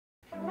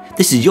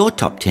This is your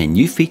top 10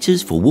 new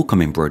features for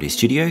Wilcom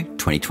EmbroideryStudio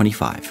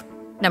 2025.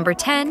 Number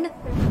 10,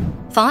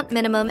 font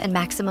minimum and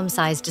maximum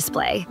size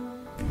display.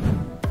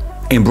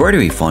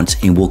 Embroidery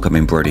fonts in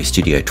Wilcom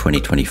EmbroideryStudio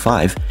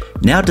 2025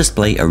 now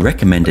display a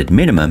recommended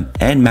minimum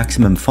and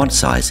maximum font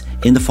size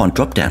in the font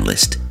drop-down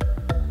list.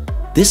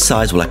 This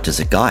size will act as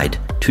a guide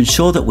to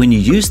ensure that when you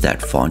use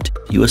that font,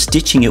 you are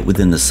stitching it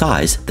within the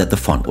size that the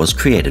font was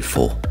created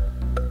for.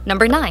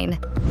 Number 9,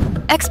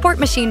 export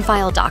machine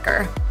file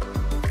Docker.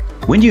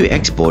 When you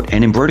export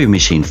an embroidery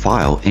machine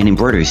file in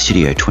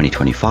EmbroideryStudio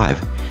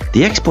 2025,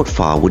 the export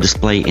file will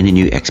display in a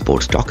new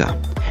exports Docker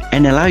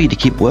and allow you to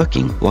keep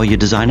working while your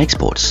design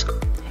exports.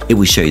 It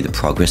will show you the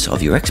progress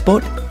of your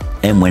export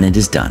and when it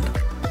is done.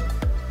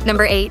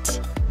 Number 8,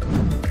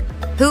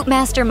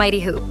 Hoopmaster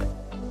Mighty Hoop.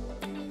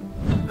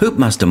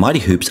 Hoopmaster Mighty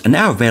Hoops are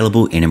now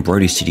available in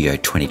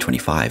EmbroideryStudio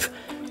 2025.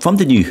 From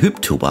the new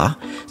Hoop toolbar,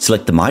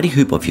 select the Mighty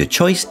Hoop of your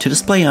choice to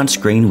display on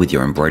screen with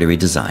your embroidery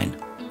design.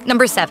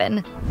 Number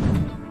 7,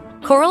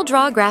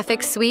 CorelDRAW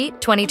Graphics Suite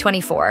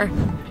 2024.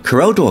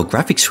 CorelDRAW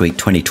Graphics Suite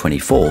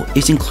 2024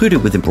 is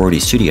included with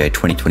EmbroideryStudio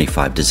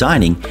 2025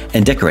 designing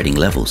and decorating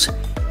levels.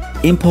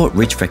 Import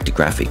rich vector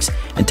graphics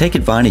and take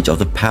advantage of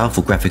the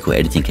powerful graphical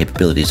editing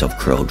capabilities of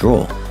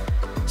CorelDRAW.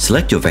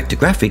 Select your vector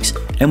graphics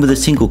and with a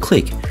single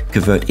click,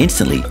 convert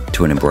instantly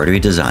to an embroidery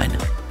design.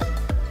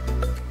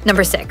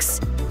 Number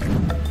 6,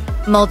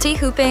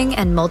 multi-hooping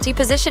and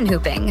multi-position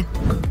hooping.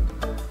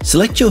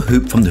 Select your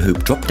hoop from the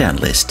hoop drop-down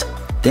list,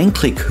 then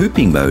click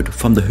Hooping Mode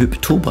from the Hoop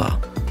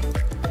toolbar.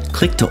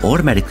 Click to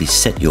automatically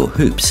set your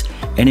hoops,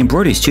 and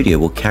EmbroideryStudio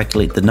will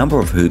calculate the number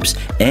of hoops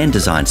and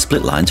design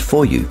split lines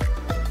for you.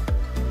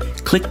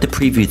 Click to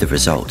preview the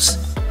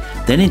results.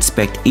 Then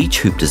inspect each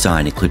hoop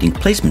design, including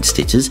placement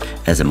stitches,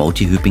 as a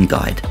multi-hooping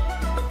guide.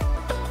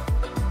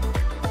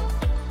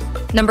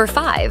 Number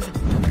 5,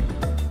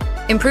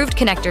 improved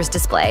connectors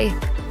display.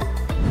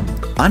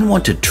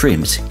 Unwanted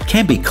trims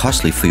can be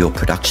costly for your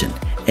production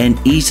and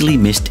easily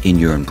missed in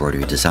your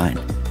embroidery design.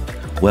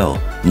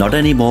 Well, not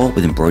anymore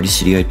with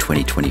EmbroideryStudio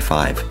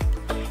 2025.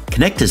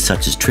 Connectors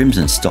such as trims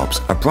and stops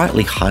are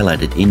brightly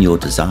highlighted in your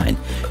design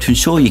to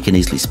ensure you can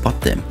easily spot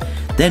them.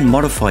 Then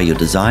modify your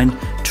design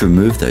to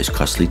remove those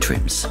costly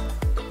trims.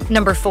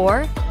 Number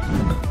 4,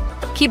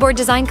 keyboard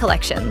design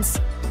collections.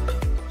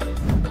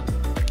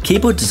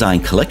 Keyboard Design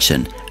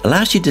Collection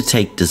allows you to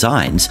take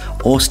designs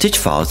or stitch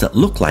files that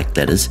look like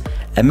letters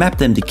and map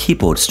them to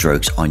keyboard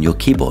strokes on your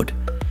keyboard.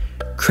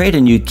 Create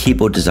a new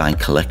keyboard design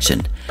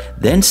collection,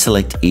 then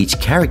select each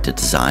character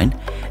design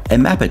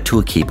and map it to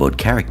a keyboard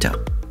character.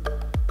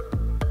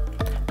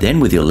 Then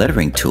with your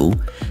lettering tool,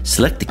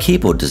 select the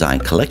keyboard design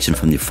collection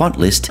from the font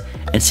list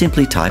and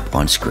simply type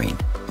on screen.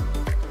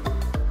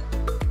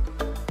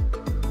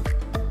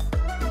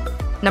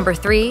 Number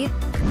 3,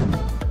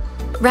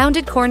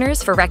 rounded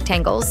corners for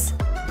rectangles.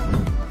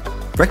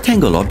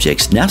 Rectangle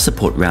objects now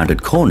support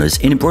rounded corners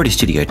in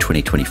EmbroideryStudio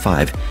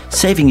 2025,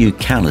 saving you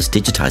countless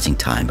digitizing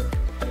time.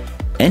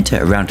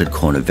 Enter a rounded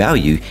corner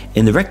value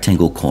in the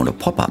rectangle corner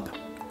pop-up,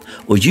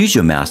 or use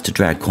your mouse to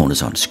drag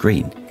corners on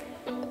screen.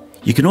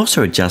 You can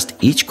also adjust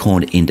each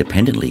corner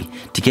independently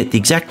to get the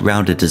exact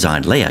rounded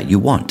design layout you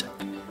want.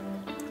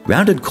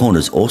 Rounded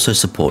corners also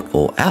support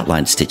all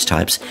outline stitch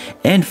types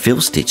and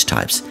fill stitch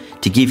types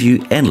to give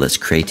you endless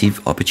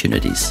creative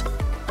opportunities.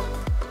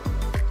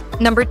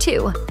 Number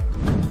 2,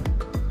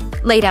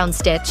 laydown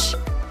stitch.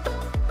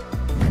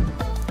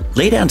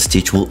 Laydown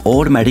stitch will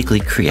automatically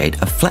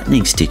create a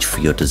flattening stitch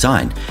for your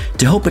design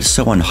to help it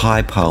sew on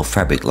high pile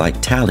fabric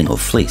like toweling or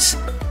fleece.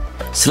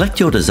 Select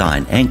your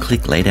design and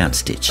click laydown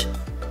stitch.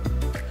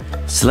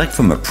 Select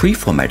from a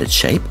pre-formatted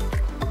shape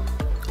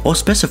or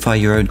specify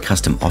your own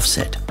custom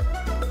offset.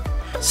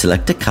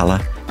 Select a color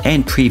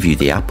and preview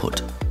the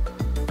output.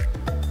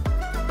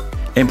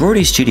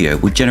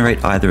 EmbroideryStudio will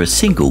generate either a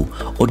single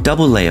or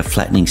double layer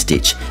flattening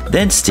stitch,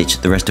 then stitch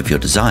the rest of your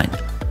design,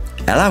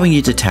 allowing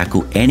you to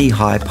tackle any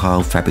high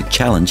pile fabric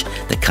challenge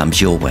that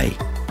comes your way.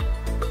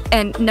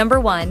 And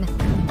number 1,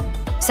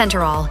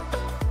 center all.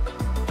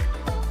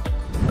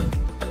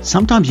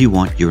 Sometimes you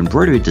want your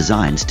embroidery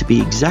designs to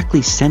be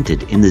exactly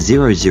centered in the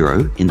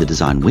 00 in the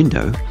design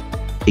window,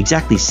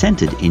 exactly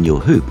centered in your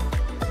hoop,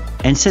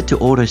 and set to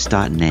auto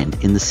start and end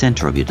in the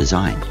center of your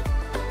design.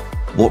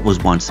 What was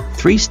once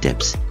 3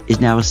 steps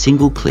is now a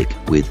single click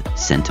with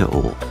Center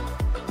All.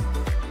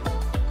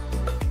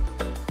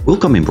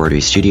 Wilcom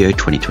EmbroideryStudio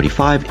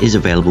 2025 is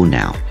available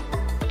now.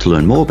 To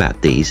learn more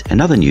about these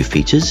and other new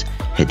features,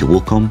 head to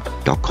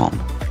wilcom.com.